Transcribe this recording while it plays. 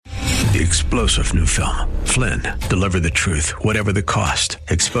The explosive new film, Flynn, deliver the truth, whatever the cost,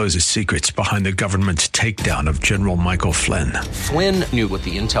 exposes secrets behind the government's takedown of General Michael Flynn. Flynn knew what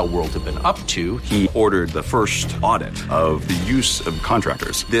the intel world had been up to. He ordered the first audit of the use of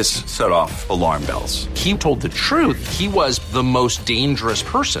contractors. This set off alarm bells. He told the truth. He was the most dangerous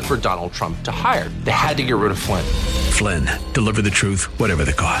person for Donald Trump to hire. They had to get rid of Flynn. Flynn, deliver the truth, whatever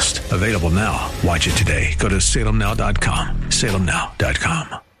the cost. Available now. Watch it today. Go to salemnow.com.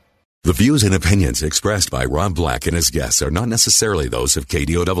 salemnow.com. The views and opinions expressed by Rob Black and his guests are not necessarily those of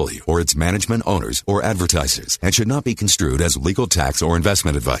KDOW or its management, owners, or advertisers and should not be construed as legal, tax, or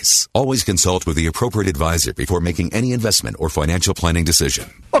investment advice. Always consult with the appropriate advisor before making any investment or financial planning decision.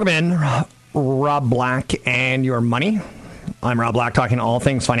 Welcome in, Rob Black and your money. I'm Rob Black, talking all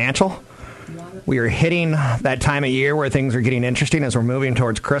things financial. We are hitting that time of year where things are getting interesting as we're moving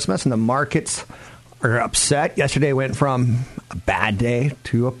towards Christmas, and the markets are upset. Yesterday went from a bad day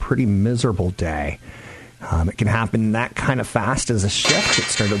to a pretty miserable day. It can happen that kind of fast as a shift. It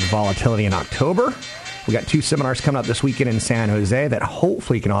started with volatility in October. We got 2 seminars coming up this weekend in San Jose that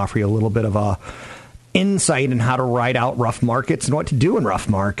hopefully can offer you a little bit of a insight in how to ride out rough markets and what to do in rough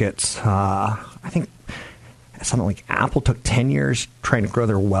markets. I think something like Apple took 10 years trying to grow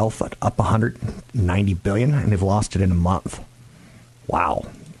their wealth at up $190 billion, and they've lost it in a month. Wow.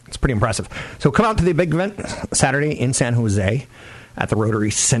 It's pretty impressive. So come out to the big event Saturday in San Jose at the Rotary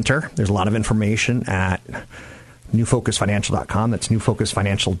Center. There's a lot of information at newfocusfinancial.com. That's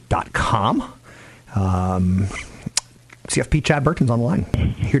newfocusfinancial.com. CFP Chad Burton's on the line,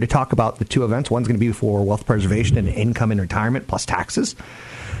 here to talk about the 2 events. One's going to be for wealth preservation and income in retirement plus taxes.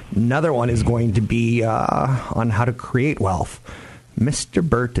 Another one is going to be on how to create wealth. Mr.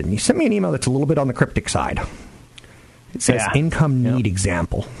 Burton, you sent me an email that's a little bit on the cryptic side. It says income need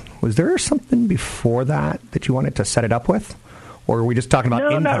example. Was there something before that you wanted to set it up with? Or are we just talking about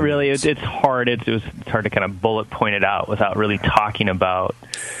income? No, not really. It's hard. It's hard to kind of bullet point it out without really talking about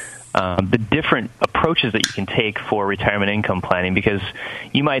the different approaches that you can take for retirement income planning, because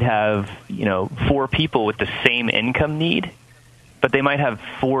you might have, 4 people with the same income need, but they might have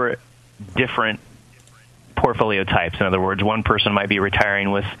 4 different portfolio types. In other words, one person might be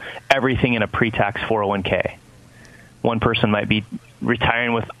retiring with everything in a pre-tax 401k. One person might be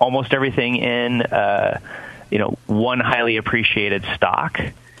retiring with almost everything in, one highly appreciated stock.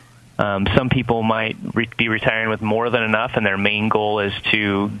 Some people might be retiring with more than enough, and their main goal is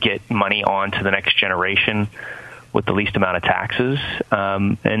to get money on to the next generation with the least amount of taxes.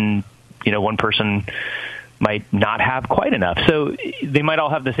 And one person might not have quite enough. So they might all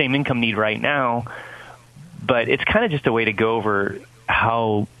have the same income need right now, but it's kind of just a way to go over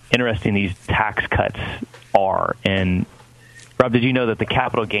how interesting these tax cuts are. And Rob, did you know that the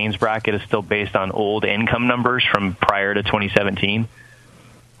capital gains bracket is still based on old income numbers from prior to 2017?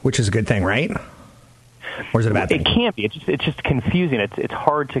 Which is a good thing, right? Or is it a bad thing? It can't be. It's just confusing. It's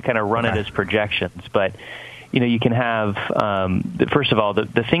hard to kind of run it as projections. But, you can have, first of all,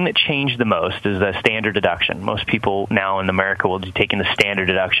 the thing that changed the most is the standard deduction. Most people now in America will be taking the standard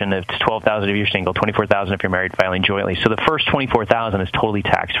deduction. It's $12,000 if you're single, $24,000 if you're married, filing jointly. So the first $24,000 is totally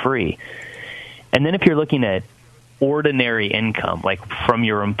tax-free. And then if you're looking at ordinary income, like from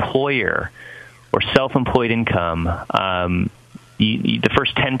your employer or self-employed income, the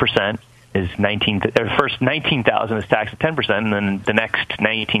first 10% is first 19,000 is taxed at 10%, and then the next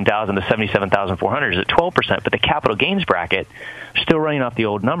 19,000 to 77,400 is at 12%. But the capital gains bracket is still running off the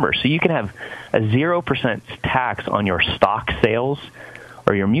old numbers, so you can have a 0% tax on your stock sales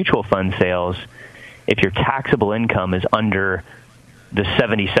or your mutual fund sales if your taxable income is under the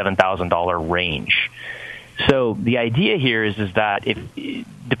 $77,000 range. So the idea here is that if,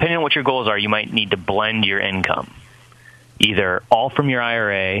 depending on what your goals are, you might need to blend your income, either all from your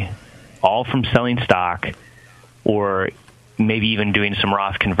IRA, all from selling stock, or maybe even doing some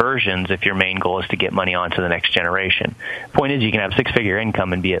Roth conversions if your main goal is to get money on to the next generation. Point is, you can have 6-figure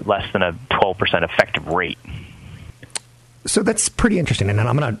income and be at less than a 12% effective rate. So that's pretty interesting, and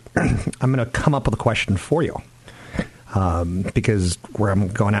I'm gonna come up with a question for you, because where I'm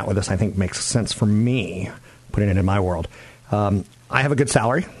going out with this, I think makes sense for me, putting it in my world. I have a good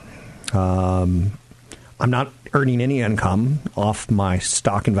salary. I'm not earning any income off my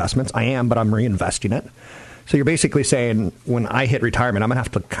stock investments. I am, but I'm reinvesting it. So you're basically saying when I hit retirement, I'm going to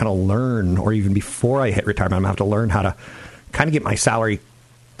have to kind of learn, or even before I hit retirement, I'm going to have to learn how to kind of get my salary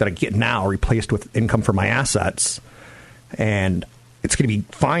that I get now replaced with income from my assets. And it's going to be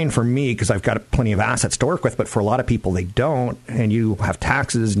fine for me because I've got plenty of assets to work with. But for a lot of people, they don't. And you have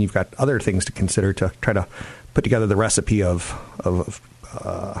taxes and you've got other things to consider to try to put together the recipe of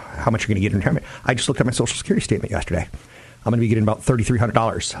how much you're going to get in retirement. I just looked at my Social Security statement yesterday. I'm going to be getting about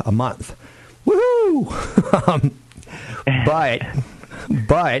 $3,300 a month. Woohoo!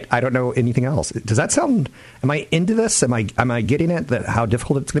 But I don't know anything else. Does that sound? Am I into this? Am I getting it? That how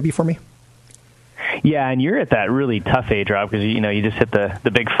difficult it's going to be for me? Yeah, and you're at that really tough age, Rob, because you just hit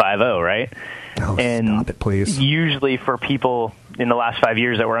the big 5-0, right? Oh, and stop it, please. Usually for people in the last 5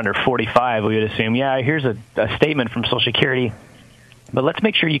 years that were under 45, we would assume, here's a statement from Social Security, but let's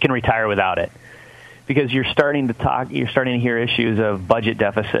make sure you can retire without it. Because you're starting to hear issues of budget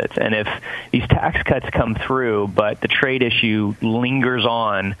deficits. And if these tax cuts come through, but the trade issue lingers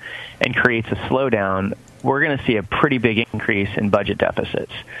on and creates a slowdown, we're going to see a pretty big increase in budget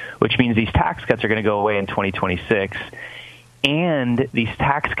deficits, which means these tax cuts are going to go away in 2026. And these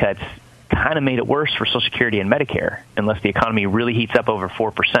tax cuts kind of made it worse for Social Security and Medicare, unless the economy really heats up over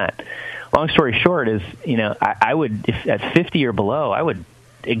 4%. Long story short is, I would, if at 50 or below, I would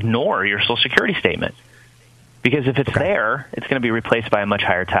ignore your Social Security statement, because if it's there, it's going to be replaced by a much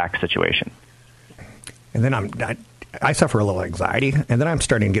higher tax situation. And then I suffer a little anxiety, and then I'm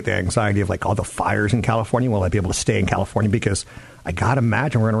starting to get the anxiety of like all the fires in California. Will I be able to stay in California? Because I got to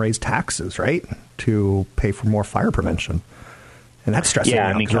imagine we're going to raise taxes, right, to pay for more fire prevention, and that's stressing me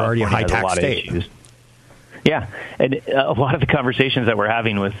out because we're already a high tax state. Issues. Yeah, and a lot of the conversations that we're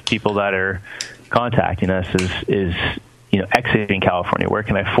having with people that are contacting us is exiting California. Where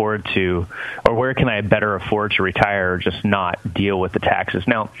can I afford to, or where can I better afford to retire or just not deal with the taxes?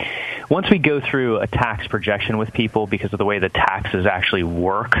 Now, once we go through a tax projection with people because of the way the taxes actually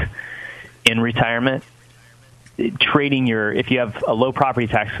work in retirement, if you have a low property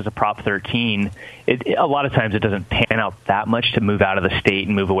tax as a Prop 13, a lot of times it doesn't pan out that much to move out of the state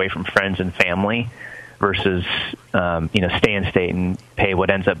and move away from friends and family versus, stay in state and pay what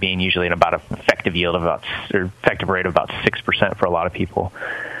ends up being usually about an effective rate of about 6% for a lot of people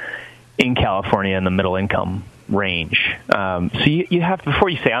in California in the middle income range. So you have, before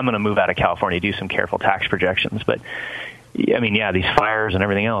you say, I'm going to move out of California, do some careful tax projections. But these fires and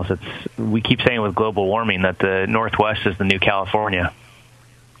everything else, we keep saying with global warming that the Northwest is the new California.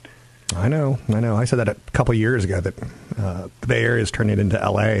 I know. I said that a couple of years ago that the Bay Area is turning into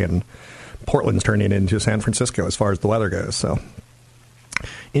L.A. and Portland's turning into San Francisco as far as the weather goes. So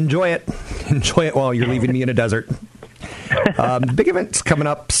enjoy it while you're leaving me in a desert. Big event's coming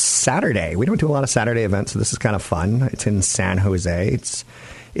up Saturday. We don't do a lot of Saturday events, so this is kind of fun. It's in San Jose.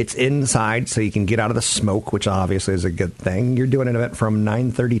 It's inside, so you can get out of the smoke, which obviously is a good thing. You're doing an event from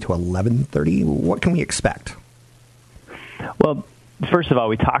 9:30 to 11:30. What can we expect? Well, first of all,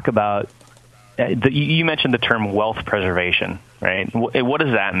 we talk about you mentioned the term wealth preservation, right? What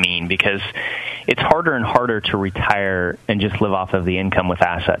does that mean? Because it's harder and harder to retire and just live off of the income with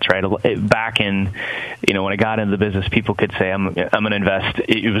assets, right? Back in, when I got into the business, people could say, I'm going to invest.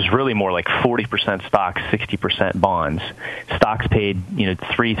 It was really more like 40% stocks, 60% bonds. Stocks paid,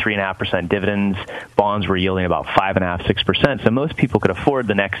 3.5% dividends. Bonds were yielding about 5.5%, 6%. So most people could afford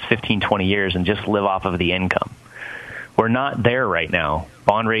the next 15, 20 years and just live off of the income. We're not there right now.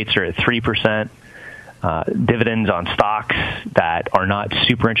 Bond rates are at 3%. Dividends on stocks that are not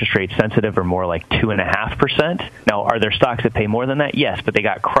super interest rate sensitive are more like 2.5%. Now, are there stocks that pay more than that? Yes, but they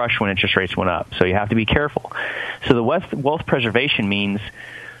got crushed when interest rates went up. So you have to be careful. So the wealth preservation means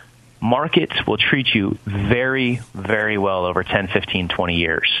markets will treat you very, very well over 10, 15, 20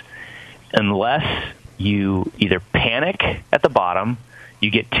 years. Unless you either panic at the bottom, you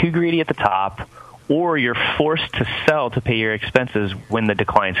get too greedy at the top, or you're forced to sell to pay your expenses when the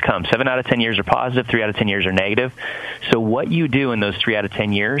declines come. 7 out of 10 years are positive, 3 out of 10 years are negative. So what you do in those 3 out of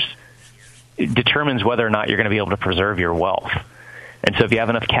 10 years determines whether or not you're going to be able to preserve your wealth. And so if you have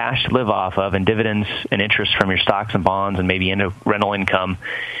enough cash to live off of and dividends and interest from your stocks and bonds and maybe into rental income,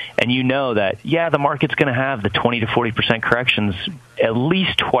 and you know that, the market's going to have the 20 to 40% corrections at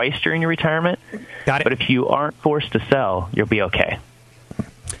least twice during your retirement. Got it. But if you aren't forced to sell, you'll be okay.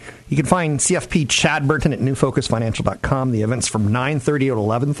 You can find CFP Chad Burton at newfocusfinancial.com. The event's from 9:30 to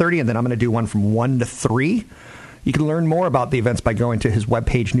 11:30, and then I'm going to do one from 1 to 3. You can learn more about the events by going to his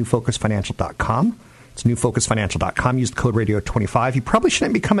webpage, newfocusfinancial.com. It's newfocusfinancial.com. Use the code radio25. You probably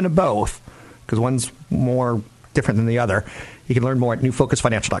shouldn't be coming to both because one's more different than the other. You can learn more at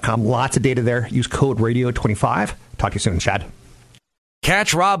newfocusfinancial.com. Lots of data there. Use code radio25. Talk to you soon, Chad.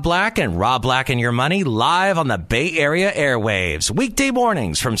 Catch Rob Black and Rob Black and Your Money live on the Bay Area airwaves, weekday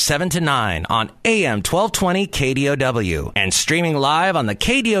mornings from 7 to 9 on AM 1220 KDOW and streaming live on the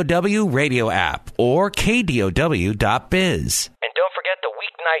KDOW radio app or KDOW.biz. And don't forget the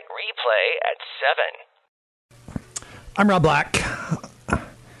weeknight replay at 7. I'm Rob Black,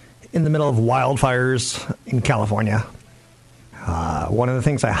 in the middle of wildfires in California. One of the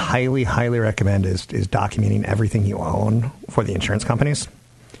things I highly, highly recommend is documenting everything you own for the insurance companies.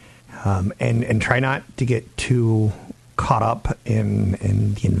 And try not to get too caught up in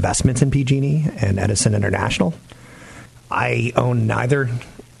the investments in PG&E and Edison International. I own neither.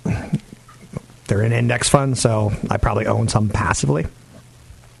 They're an index fund, so I probably own some passively.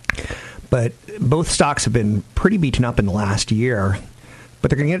 But both stocks have been pretty beaten up in the last year, but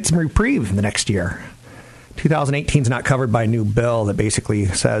they're going to get some reprieve in the next year. 2018 is not covered by a new bill that basically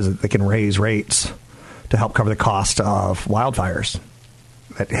says that they can raise rates to help cover the cost of wildfires.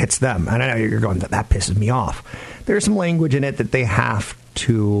 That hits them. And I know you're going, that pisses me off. There's some language in it that they have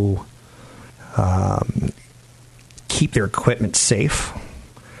to keep their equipment safe.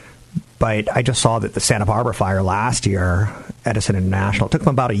 But I just saw that the Santa Barbara fire last year, Edison International, it took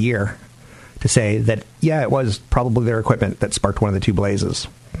them about a year to say that, yeah, it was probably their equipment that sparked one of the two blazes.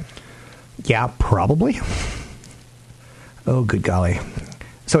 Yeah, probably. Oh, good golly.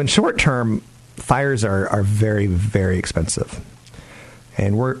 So in short term, fires are very, very expensive.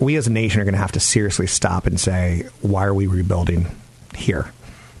 And we as a nation are going to have to seriously stop and say, why are we rebuilding here?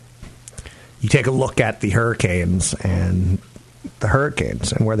 You take a look at the hurricanes and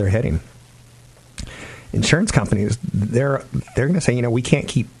where they're hitting. Insurance companies, they're going to say, we can't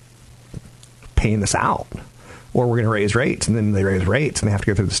keep paying this out, or we're going to raise rates. And then they raise rates, and they have to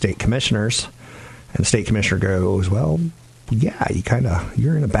go through the state commissioners. And the state commissioner goes, well, yeah,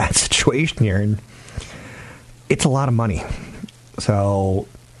 you're in a bad situation here. And it's a lot of money. So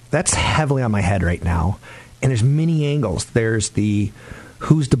that's heavily on my head right now. And there's many angles. There's the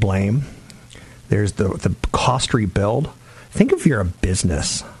who's to blame. There's the cost to rebuild. Think if you're a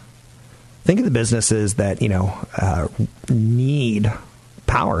business. Think of the businesses that, need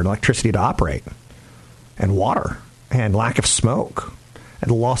power and electricity to operate, and water, and lack of smoke, and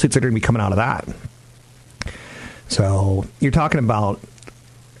the lawsuits that are going to be coming out of that. So you're talking about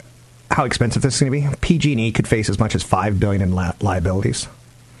how expensive this is going to be. PG&E could face as much as $5 billion in liabilities.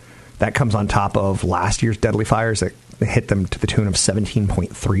 That comes on top of last year's deadly fires that hit them to the tune of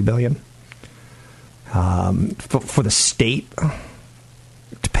 $17.3 billion. For the state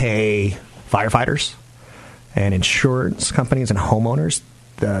to pay firefighters and insurance companies and homeowners,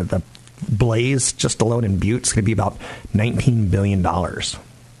 the blaze just alone in Butte is going to be about $19 billion.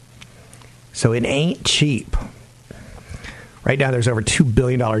 So it ain't cheap. Right now, there's over $2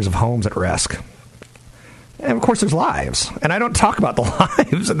 billion of homes at risk. And, of course, there's lives. And I don't talk about the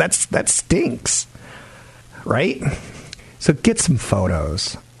lives, and that stinks. Right? So get some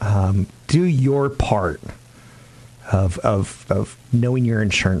photos. Do your part of knowing your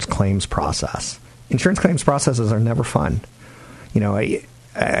insurance claims process. Insurance claims processes are never fun.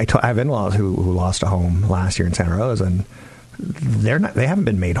 I have in-laws who lost a home last year in Santa Rosa, and they haven't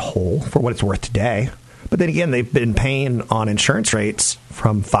been made whole for what it's worth today. But then again, they've been paying on insurance rates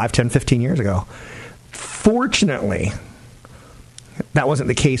from 5, 10, 15 years ago. Fortunately, that wasn't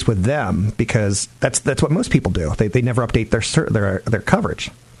the case with them, because that's what most people do. They never update their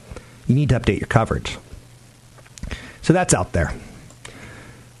coverage. You need to update your coverage. So that's out there.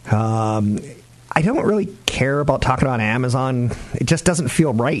 I don't really care about talking about Amazon. It just doesn't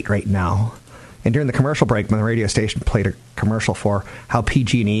feel right now. And during the commercial break, the radio station played a commercial for how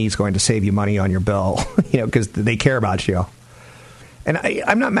PG&E is going to save you money on your bill, because they care about you. And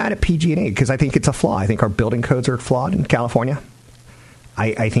I'm not mad at PG&E, because I think it's a flaw. I think our building codes are flawed in California.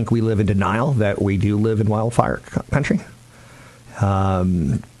 I think we live in denial that we do live in wildfire country.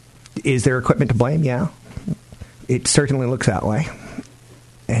 Is there equipment to blame? Yeah. It certainly looks that way.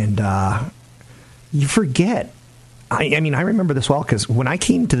 And you forget. I remember this well, because when I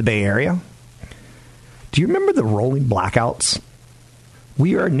came to the Bay Area, do you remember the rolling blackouts?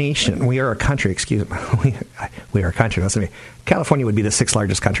 We are a nation. We are a country. Excuse me. We are a country. Listen to me. California would be the 6th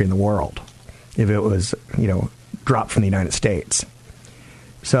largest country in the world if it was, dropped from the United States.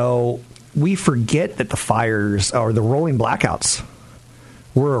 So we forget that the fires or the rolling blackouts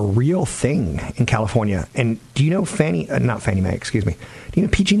were a real thing in California. And do you know not Fannie Mae, excuse me. Do you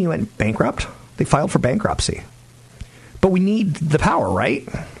know PG&E went bankrupt? They filed for bankruptcy. But we need the power, right?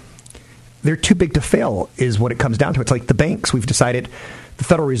 They're too big to fail is what it comes down to. It's like the banks. The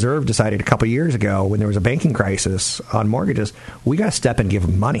Federal Reserve decided a couple of years ago when there was a banking crisis on mortgages, we got to step in and give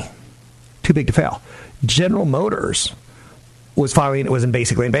them money. Too big to fail. General Motors was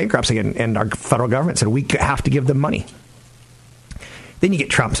basically in bankruptcy, and our federal government said we have to give them money. Then you get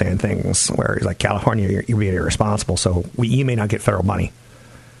Trump saying things where he's like, California, you're being irresponsible, so you may not get federal money.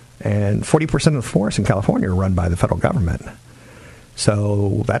 And 40% of the forests in California are run by the federal government.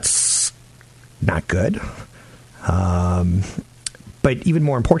 So that's not good. But even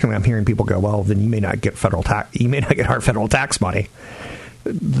more importantly, I'm hearing people go, well, then you may not get our federal tax money.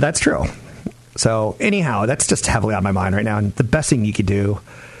 That's true. So anyhow, that's just heavily on my mind right now. And the best thing you could do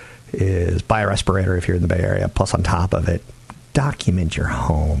is buy a respirator if you're in the Bay Area. Plus, on top of it, document your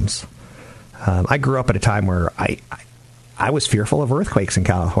homes. I grew up at a time where I was fearful of earthquakes in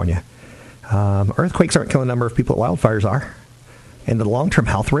California. Earthquakes aren't killing the number of people that wildfires are. And the long-term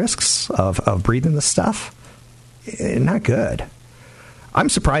health risks of breathing this stuff, not good. I'm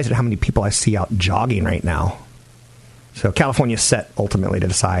surprised at how many people I see out jogging right now. So California's set ultimately to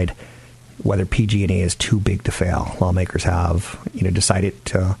decide whether PG&E is too big to fail. Lawmakers have, decided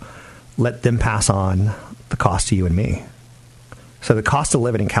to let them pass on the cost to you and me. So the cost of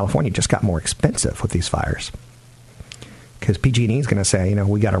living in California just got more expensive with these fires. Because PG&E is going to say,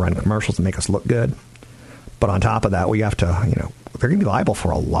 we got to run commercials to make us look good. But on top of that, we have to, they're going to be liable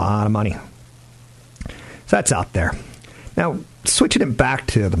for a lot of money. So that's out there. Now, switching it back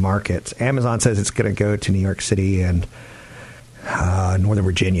to the markets, Amazon says it's going to go to New York City and Northern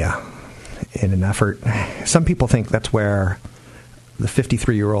Virginia in an effort. Some people think that's where the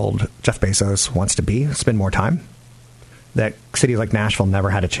 53-year-old Jeff Bezos wants to be, spend more time. That cities like Nashville never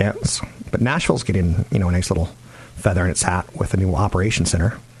had a chance. But Nashville's getting, a nice little feather in its hat with a new operations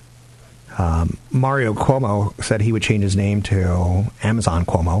center. Mario Cuomo said he would change his name to Amazon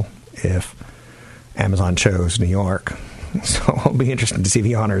Cuomo if Amazon chose New York. So it'll be interesting to see if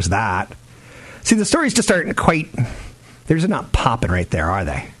he honors that. See, the stories just aren't quite... They're just not popping right there, are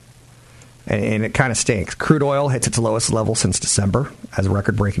they? And it kind of stinks. Crude oil hits its lowest level since December as a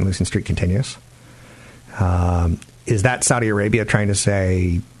record-breaking losing streak continues. Is that Saudi Arabia trying to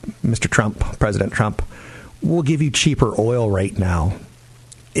say, Mr. Trump, President Trump, we'll give you cheaper oil right now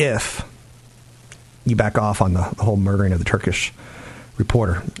if you back off on the whole murdering of the Turkish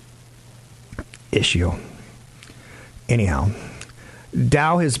reporter issue? Anyhow,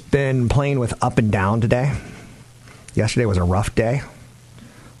 Dow has been playing with up and down today. Yesterday was a rough day.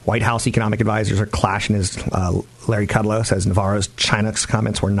 White House economic advisors are clashing as Larry Kudlow says Navarro's China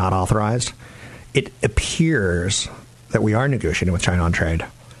comments were not authorized. It appears that we are negotiating with China on trade,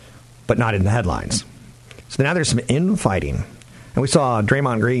 but not in the headlines. So now there's some infighting. And we saw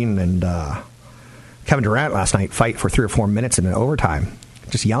Draymond Green and Kevin Durant last night fight for 3 or 4 minutes in an overtime,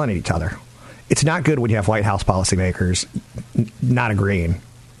 just yelling at each other. It's not good when you have White House policymakers not agreeing.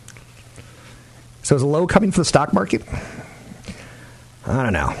 So is a low coming for the stock market? I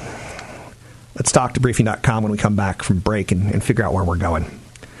don't know. Let's talk to briefing.com when we come back from break and figure out where we're going.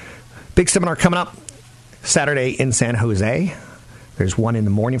 Big seminar coming up Saturday in San Jose. There's one in the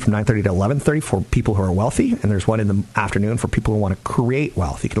morning from 9:30 to 11:30 for people who are wealthy, and there's one in the afternoon for people who want to create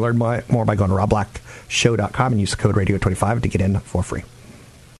wealth. You can learn more by going to robblackshow.com and use the code radio25 to get in for free.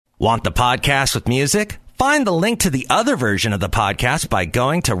 Want the podcast with music? Find the link to the other version of the podcast by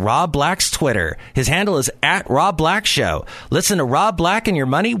going to Rob Black's Twitter. His handle is @RobBlackShow. Listen to Rob Black and Your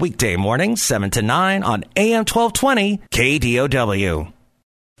Money weekday mornings, 7 to 9 on AM 1220 KDOW.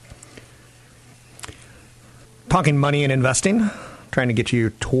 Talking money and investing, trying to get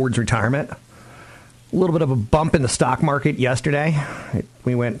you towards retirement. A little bit of a bump in the stock market yesterday.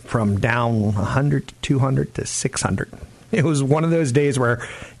 We went from down 100 to 200 to 600. It was one of those days where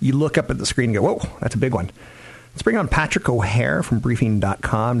you look up at the screen and go, whoa, that's a big one. Let's bring on Patrick O'Hare from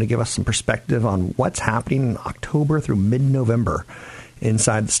briefing.com to give us some perspective on what's happening in October through mid-November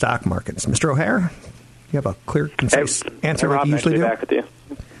inside the stock markets. Mr. O'Hare, you have a clear, concise answer like you usually do? Back with you.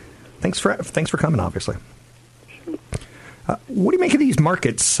 Thanks for coming, obviously. What do you make of these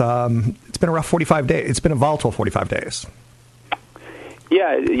markets? It's been a rough 45 days. It's been a volatile 45 days.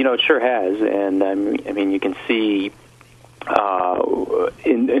 Yeah, it sure has. And, I mean, you can see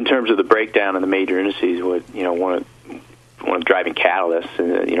in terms of the breakdown of the major indices, what one of the driving catalysts,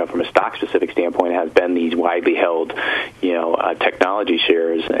 from a stock specific standpoint, has been these widely held, technology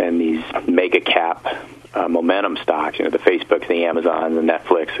shares and these mega cap momentum stocks. The Facebooks, the Amazons, the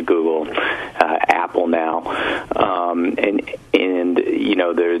Netflix, the Google, Apple now, and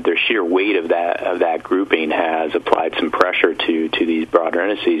their sheer weight of that grouping has applied some pressure to these broader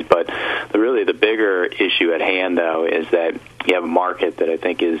indices. But the bigger issue at hand, though, is that you have a market that I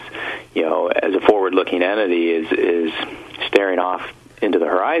think is, as a forward-looking entity, is staring off into the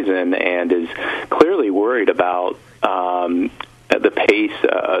horizon and is clearly worried about a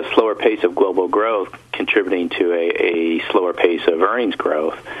slower pace of global growth contributing to a slower pace of earnings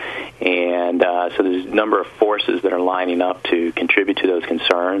growth. And so there's a number of forces that are lining up to contribute to those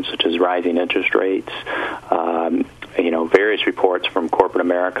concerns, such as rising interest rates, various reports from corporate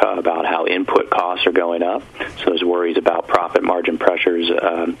America about how input costs are going up. So there's worries about profit margin pressures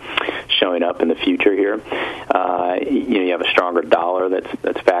showing up in the future here. You have a stronger dollar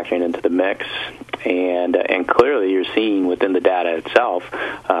that's factoring into the mix, and clearly you're seeing within the data itself,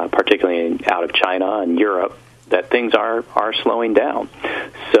 particularly out of China and Europe, that things are slowing down.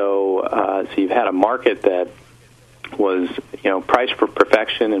 So you've had a market that was priced for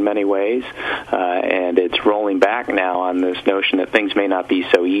perfection in many ways, and it's rolling back now on this notion that things may not be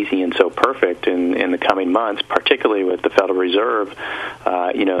so easy and so perfect in the coming months, particularly with the Federal Reserve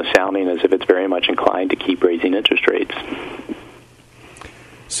sounding as if it's very much inclined to keep raising interest rates.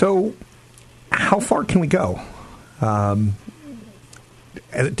 So how far can we go?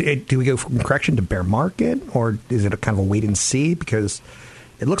 Do we go from correction to bear market, or is it a kind of a wait and see? Because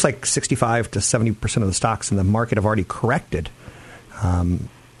it looks like 65 to 70% of the stocks in the market have already corrected. Do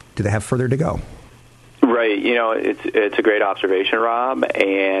they have further to go? Right. It's a great observation, Rob,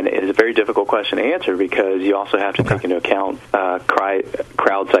 and it's a very difficult question to answer because you also have to take into account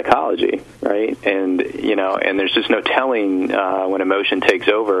crowd psychology, right? And there's just no telling when emotion takes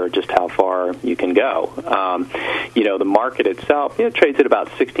over just how far you can go. The market itself, trades at about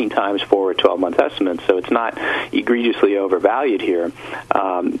 16 times forward 12-month estimates, so it's not egregiously overvalued here.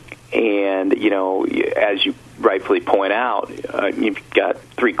 And, as you rightfully point out, you've got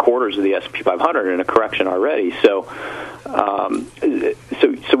 3/4 of the S&P 500 in a correction already. So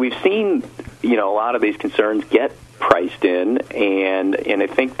we've seen, a lot of these concerns get priced in, and I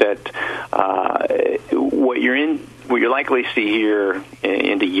think that what you're likely to see here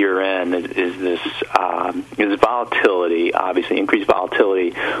into year end is this volatility, obviously increased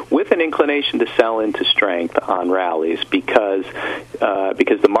volatility, with an inclination to sell into strength on rallies because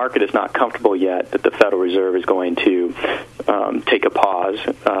the market is not comfortable yet that the Federal Reserve is going to take a pause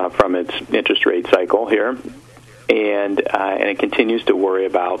from its interest rate cycle here, and it continues to worry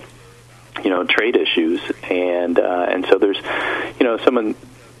about trade issues, and so there's some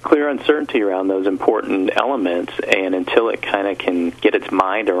clear uncertainty around those important elements, and until it kind of can get its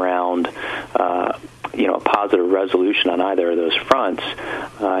mind around a positive resolution on either of those fronts,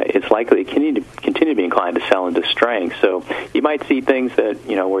 it's likely to continue to be inclined to sell into strength. So you might see things that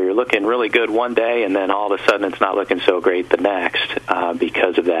where you're looking really good one day, and then all of a sudden it's not looking so great the next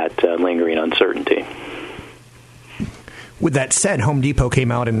because of that lingering uncertainty. With that said, Home Depot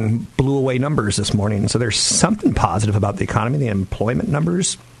came out and blew away numbers this morning, so there's something positive about the economy. The employment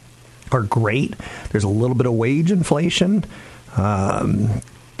numbers are great. There's a little bit of wage inflation. Am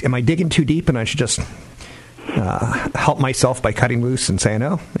I digging too deep and I should just help myself by cutting loose and saying,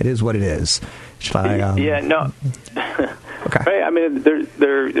 oh, it is what it is? Should I? No. Okay. Right. I mean, that's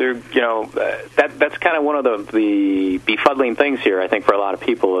kind of one of the befuddling things here, I think, for a lot of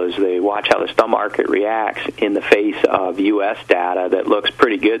people as they watch how the stock market reacts in the face of U.S. data that looks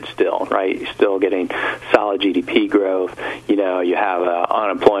pretty good still, right? You're still getting solid GDP growth. You have an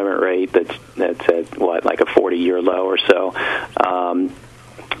unemployment rate that's at like a 40-year low or so,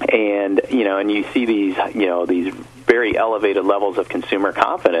 and you see these very elevated levels of consumer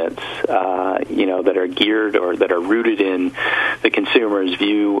confidence, that are geared or that are rooted in the consumer's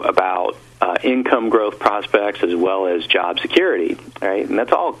view about income growth prospects as well as job security, right? And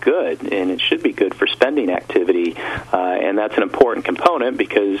that's all good, and it should be good for spending activity, and that's an important component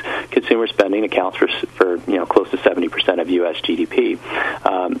because consumer spending accounts for close to 70% of U.S. GDP.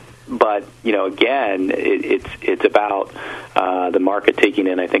 But again, it's about the market taking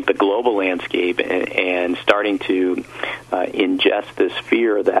in, I think, the global landscape and starting to ingest this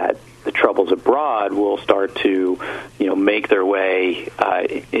fear that the troubles abroad will start to, make their way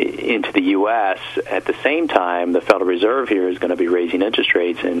into the U.S. At the same time, the Federal Reserve here is going to be raising interest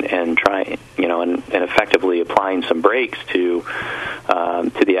rates and trying, and effectively applying some brakes to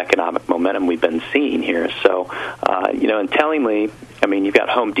the economic momentum we've been seeing here. So, and tellingly, I mean, you've got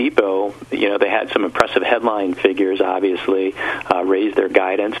Home Depot. They had some impressive headline figures, obviously, raised their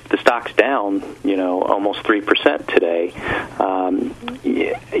guidance. The stock's down, almost 3% today.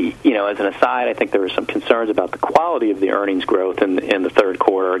 As an aside, I think there were some concerns about the quality of the earnings growth in the third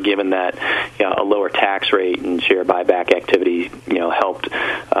quarter, given that a lower tax rate and share buyback activity,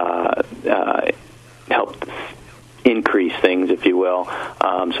 helped increase things, if you will.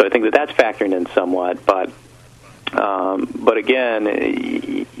 So I think that's factoring in somewhat, but again,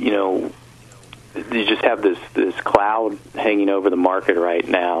 you just have this cloud hanging over the market right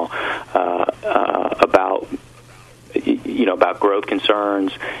now about about growth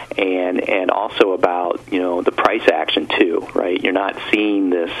concerns and also about, the price action too, right? You're not seeing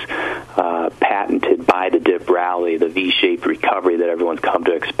this patented buy the dip rally, the V-shaped recovery that everyone's come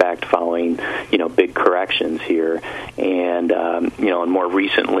to expect following, big corrections here. And, and more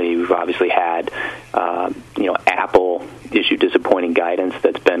recently, we've obviously had, Apple issue disappointing guidance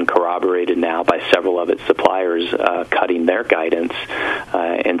that's been corroborated now by several of its suppliers cutting their guidance.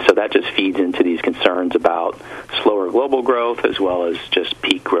 And so that just feeds into these concerns about slower global growth as well as just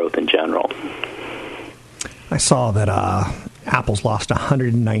peak growth in general. I saw that Apple's lost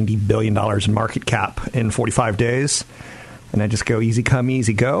 $190 billion in market cap in 45 days. And I just go, easy come,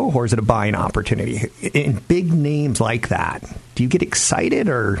 easy go, or is it a buying opportunity? In big names like that, do you get excited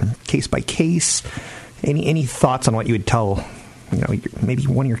or case by case? Any thoughts on what you would tell, maybe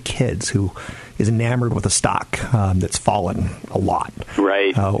one of your kids who is enamored with a stock that's fallen a lot?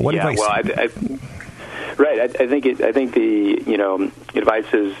 Right. What advice? Well, Right. I think the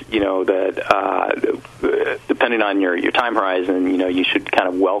advice is that depending on your time horizon, you should kind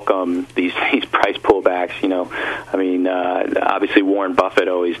of welcome these price pullbacks. Obviously Warren Buffett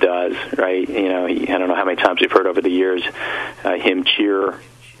always does, right? I don't know how many times we've heard over the years him cheer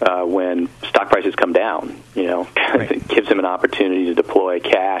when stock prices come down. Right. It gives him an opportunity to deploy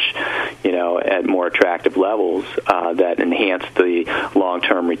cash, at more attractive levels that enhance the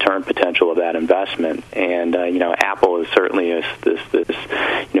long-term return potential of that investment. And Apple is certainly this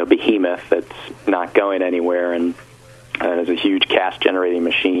behemoth that's not going anywhere, and there's a huge cash-generating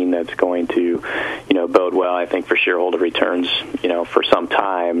machine that's going to, bode well, I think, for shareholder returns, for some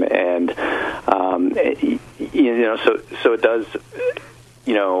time. And so it does,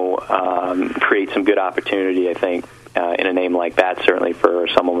 create some good opportunity, I think, in a name like that, certainly for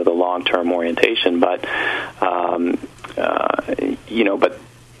someone with a long-term orientation. But but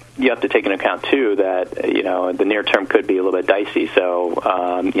you have to take into account too that the near term could be a little bit dicey. So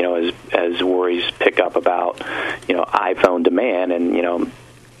as worries pick up about iPhone demand, and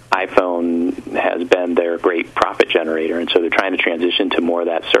iPhone has been their great profit generator, and so they're trying to transition to more of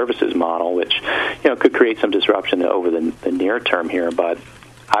that services model, which could create some disruption over the near term here. But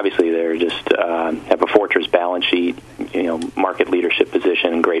obviously, they're just have a fortress balance sheet, market leadership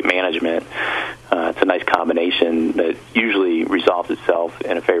position, and great management. It's a nice combination that usually resolves itself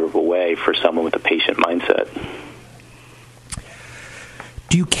in a favorable way for someone with a patient mindset.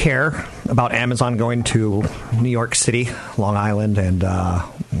 Do you care about Amazon going to New York City, Long Island, and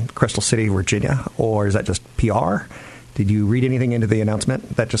Crystal City, Virginia, or is that just PR? Did you read anything into the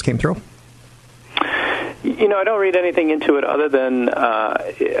announcement that just came through? I don't read anything into it other than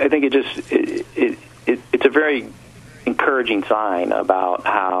I think it's a very encouraging sign about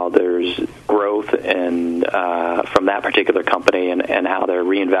how there's growth and from that particular company and how they're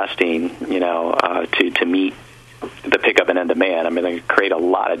reinvesting, to meet the pickup in end demand. They create a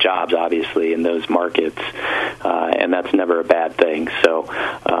lot of jobs, obviously, in those markets, and that's never a bad thing. So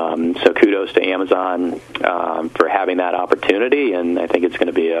kudos to Amazon for having that opportunity, and I think it's going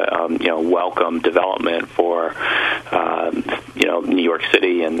to be a welcome development for New York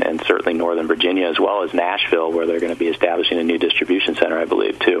City and certainly Northern Virginia, as well as Nashville, where they're going to be establishing a new distribution center, I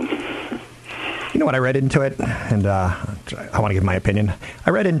believe, too. You know what I read into it, and I want to give my opinion.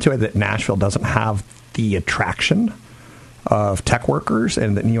 I read into it that Nashville doesn't have the attraction of tech workers,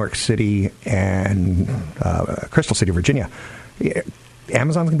 and that New York City and Crystal City, Virginia,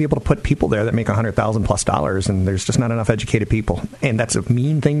 Amazon's going to be able to put people there that make $100,000 plus, and there's just not enough educated people. And that's a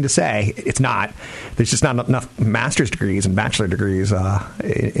mean thing to say. It's not. There's just not enough master's degrees and bachelor degrees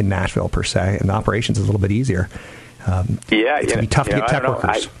in Nashville, per se, and the operations is a little bit easier. It's going to be tough to get tech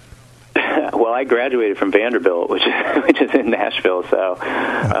workers. Well, I graduated from Vanderbilt, which is in Nashville, so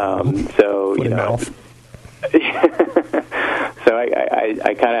So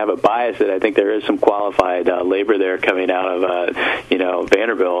I kind of have a bias that I think there is some qualified labor there coming out of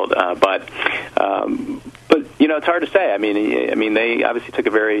Vanderbilt, but it's hard to say. I mean, they obviously took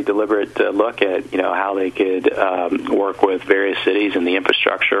a very deliberate look at how they could work with various cities and the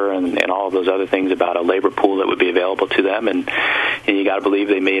infrastructure and all of those other things about a labor pool that would be available to them, and you got to believe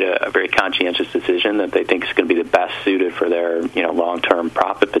they made a very conscientious decision that they think is going to be the best suited for their long-term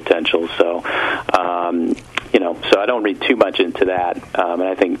profit potential. So. So I don't read too much into that, and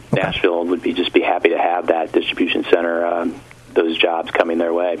I think Nashville would just be happy to have that distribution center, those jobs coming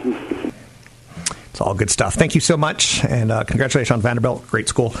their way. It's all good stuff. Thank you so much, and congratulations on Vanderbilt. Great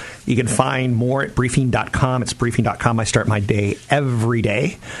school. You can find more at briefing.com. It's briefing.com. I start my day every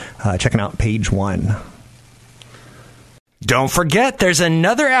day checking out page 1. Don't forget, there's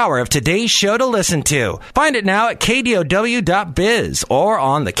another hour of today's show to listen to. Find it now at kdow.biz or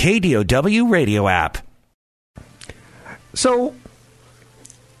on the KDOW radio app. So,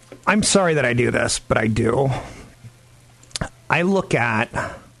 I'm sorry that I do this, but I do. I look at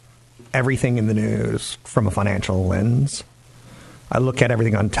everything in the news from a financial lens. I look at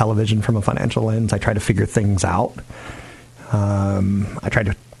everything on television from a financial lens. I try to figure things out. I try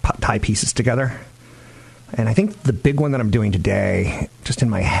to tie pieces together. And I think the big one that I'm doing today, just in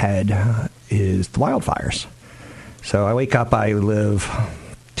my head, is the wildfires. So I wake up, I live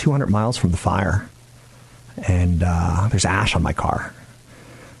 200 miles from the fire, and there's ash on my car.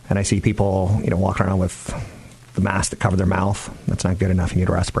 And I see people, walking around with the mask that cover their mouth. That's not good enough. You need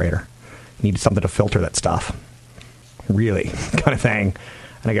a respirator. You need something to filter that stuff. Really, kind of thing.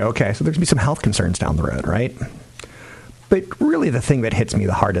 And I go, okay, so there's going to be some health concerns down the road, right? But really the thing that hits me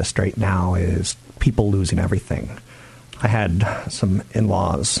the hardest right now is people losing everything. I had some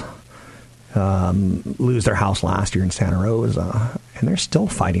in-laws lose their house last year in Santa Rosa, and they're still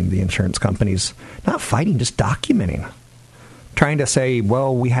fighting the insurance companies. Not fighting, just documenting. Trying to say,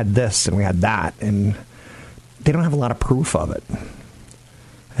 well, we had this and we had that, and they don't have a lot of proof of it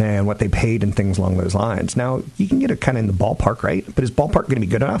and what they paid and things along those lines. Now, you can get it kind of in the ballpark, right? But is ballpark going to be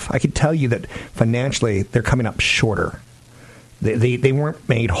good enough? I can tell you that financially, they're coming up shorter. They weren't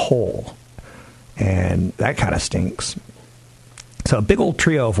made whole, and that kind of stinks. So a big old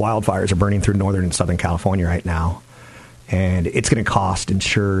trio of wildfires are burning through northern and southern California right now, and it's going to cost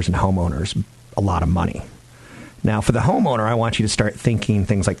insurers and homeowners a lot of money. Now, for the homeowner, I want you to start thinking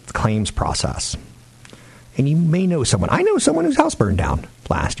things like the claims process. And you may know someone. I know someone whose house burned down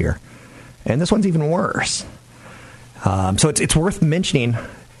last year, and this one's even worse. So it's worth mentioning.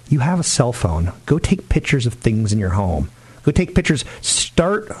 You have a cell phone. Go take pictures of things in your home. Go take pictures.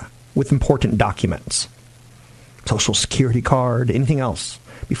 Start with important documents. Social security card, anything else.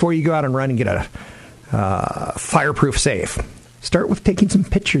 Before you go out and run and get a fireproof safe, start with taking some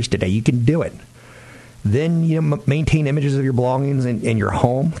pictures today. You can do it. Then maintain images of your belongings in your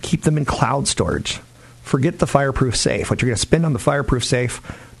home. Keep them in cloud storage. Forget the fireproof safe. What you're going to spend on the fireproof safe,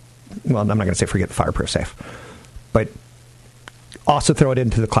 well, I'm not going to say forget the fireproof safe, but also throw it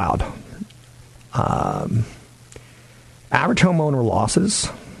into the cloud. Average homeowner losses,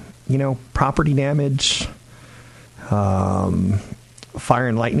 property damage, fire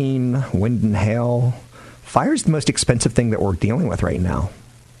and lightning, wind and hail. Fire is the most expensive thing that we're dealing with right now.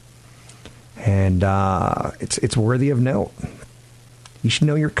 And it's worthy of note. You should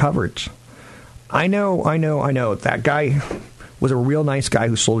know your coverage. I know. That guy was a real nice guy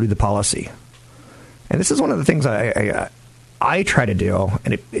who sold you the policy. And this is one of the things I try to do,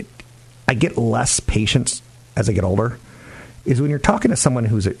 and I get less patience as I get older, is when you're talking to someone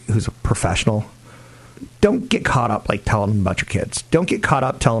who's a professional, don't get caught up telling them about your kids. Don't get caught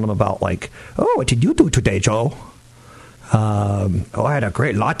up telling them about oh, what did you do today, Joe? I had a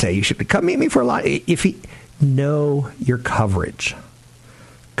great latte. You should come meet me for a latte. If you know your coverage.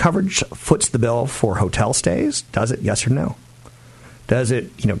 Coverage foots the bill for hotel stays. Does it? Yes or no? Does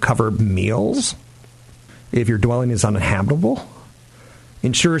it, cover meals if your dwelling is uninhabitable?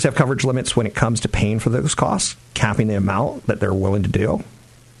 Insurers have coverage limits when it comes to paying for those costs, capping the amount that they're willing to do.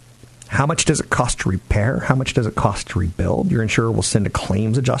 How much does it cost to repair? How much does it cost to rebuild? Your insurer will send a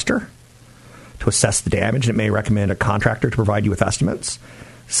claims adjuster to assess the damage, and it may recommend a contractor to provide you with estimates.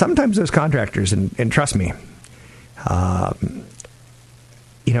 Sometimes those contractors, and trust me, I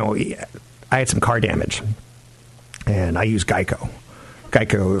had some car damage, and I use Geico.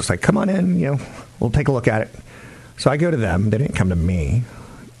 Geico was like, come on in, we'll take a look at it. So I go to them. They didn't come to me.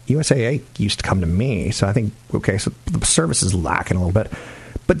 USAA used to come to me. So I think, okay, so the service is lacking a little bit.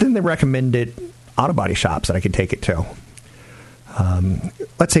 But then they recommended auto body shops that I could take it to.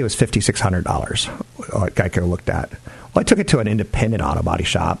 Let's say it was $5,600 what Geico looked at. Well, I took it to an independent auto body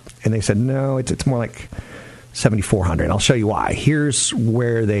shop, and they said, no, it's more like $7,400. I'll show you why. Here's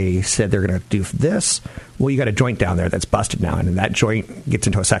where they said they're going to do this. Well, you got a joint down there that's busted now, and that joint gets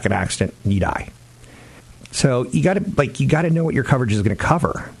into a second accident, and you die. So you got to know what your coverage is going to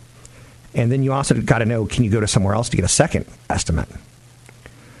cover, and then you also got to know, can you go to somewhere else to get a second estimate?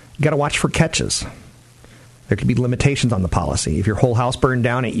 You got to watch for catches. There could be limitations on the policy. If your whole house burned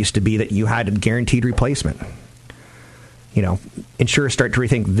down, it used to be that you had a guaranteed replacement. Insurers start to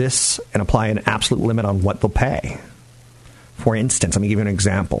rethink this and apply an absolute limit on what they'll pay. For instance, let me give you an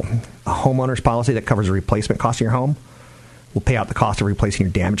example. A homeowner's policy that covers the replacement cost of your home will pay out the cost of replacing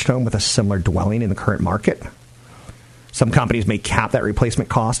your damaged home with a similar dwelling in the current market. Some companies may cap that replacement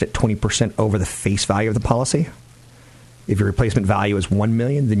cost at 20% over the face value of the policy. If your replacement value is $1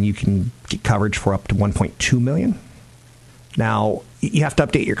 million, then you can get coverage for up to $1.2 million. Now, you have to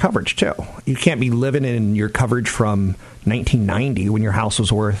update your coverage, too. You can't be living in your coverage from 1990 when your house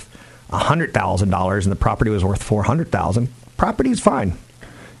was worth $100,000 and the property was worth $400,000, property is fine.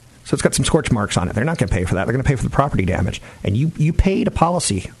 So it's got some scorch marks on it. They're not going to pay for that. They're going to pay for the property damage. And you paid a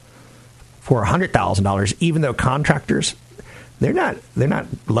policy for $100,000, even though contractors, they're not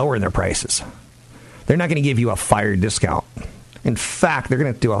lowering their prices. They're not going to give you a fire discount. In fact, they're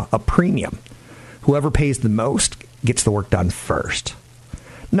going to do a premium. Whoever pays the most gets the work done first.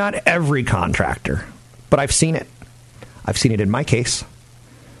 Not every contractor, but I've seen it. I've seen it in my case.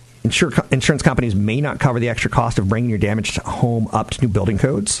 Insurance companies may not cover the extra cost of bringing your damaged home up to new building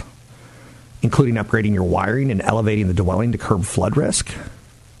codes, including upgrading your wiring and elevating the dwelling to curb flood risk.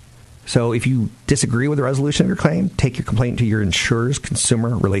 So if you disagree with the resolution of your claim, take your complaint to your insurer's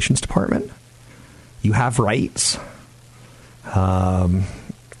consumer relations department. You have rights.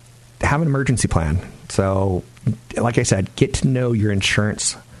 Have an emergency plan. So, like I said, get to know your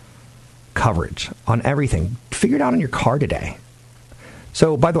insurance coverage on everything. Figure it out on your car today.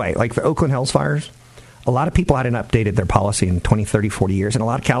 So, by the way, like the Oakland Hills fires, a lot of people hadn't updated their policy in 20, 30, 40 years, and a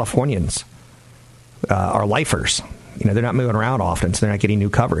lot of Californians are lifers. You know, they're not moving around often, so they're not getting new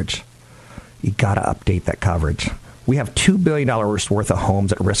coverage. You got to update that coverage. We have $2 billion worth of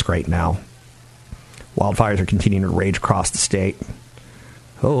homes at risk right now. Wildfires are continuing to rage across the state.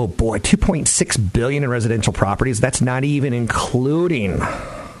 Oh, boy, $2.6 billion in residential properties. That's not even including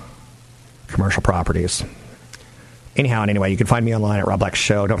commercial properties. Anyhow and anyway, you can find me online at Rob Black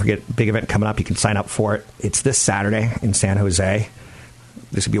Show. Don't forget, big event coming up. You can sign up for it. It's this Saturday in San Jose.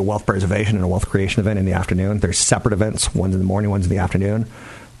 This will be a wealth preservation and a wealth creation event in the afternoon. There's separate events, one's in the morning, one's in the afternoon.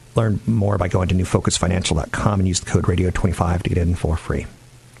 Learn more by going to newfocusfinancial.com and use the code radio25 to get in for free.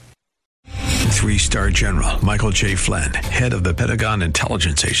 3-star General Michael J. Flynn, head of the Pentagon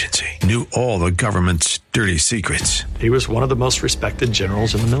Intelligence Agency, knew all the government's dirty secrets. He was one of the most respected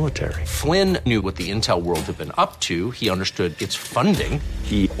generals in the military. Flynn knew what the intel world had been up to. He understood its funding.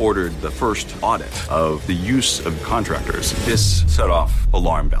 He ordered the first audit of the use of contractors. This set off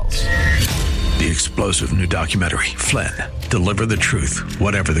alarm bells. The explosive new documentary, Flynn, Deliver the Truth,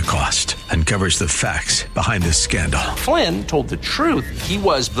 Whatever the Cost, uncovers the facts behind this scandal. Flynn told the truth. He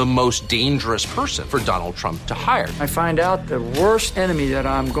was the most dangerous person for Donald Trump to hire. I find out the worst enemy that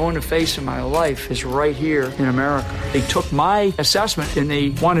I'm going to face in my life is right here in America. They took my assessment and they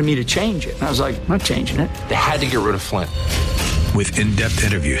wanted me to change it. And I was like, I'm not changing it. They had to get rid of Flynn. With in-depth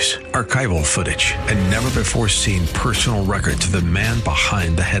interviews, archival footage, and never-before-seen personal records of the man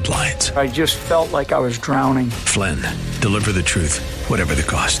behind the headlines. I just felt like I was drowning. Flynn, Deliver the Truth, Whatever the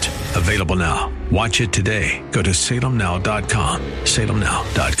Cost. Available now. Watch it today. Go to salemnow.com.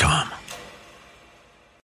 salemnow.com.